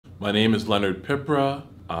My name is Leonard Piprah.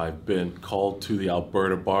 I've been called to the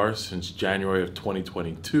Alberta bar since January of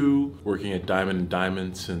 2022, working at Diamond &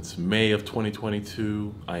 Diamond since May of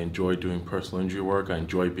 2022. I enjoy doing personal injury work. I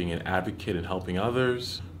enjoy being an advocate and helping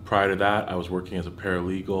others. Prior to that, I was working as a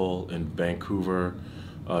paralegal in Vancouver,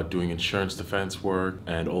 doing insurance defense work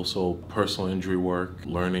and also personal injury work,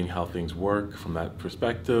 learning how things work from that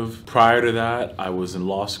perspective. Prior to that, I was in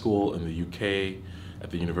law school in the UK at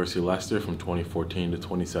the University of Leicester from 2014 to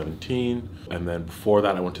 2017. And then before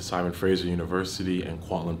that, I went to Simon Fraser University and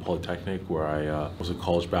Coquitlam Polytechnic, where I was a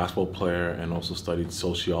college basketball player and also studied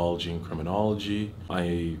sociology and criminology.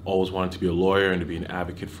 I always wanted to be a lawyer and to be an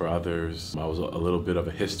advocate for others. I was a little bit of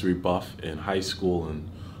a history buff in high school, and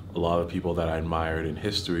a lot of people that I admired in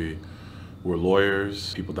history were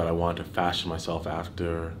lawyers, people that I wanted to fashion myself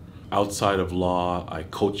after. Outside of law, I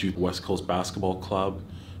coach youth West Coast Basketball Club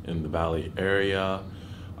in the Valley area.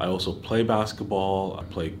 I also play basketball, I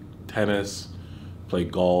play tennis, play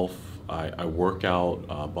golf, I work out,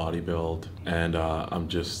 bodybuild, and I'm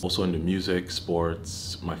just also into music,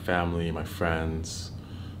 sports, my family, my friends,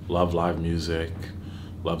 love live music,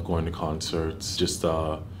 love going to concerts, just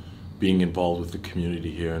being involved with the community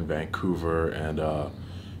here in Vancouver and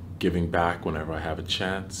giving back whenever I have a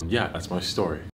chance. Yeah, that's my story.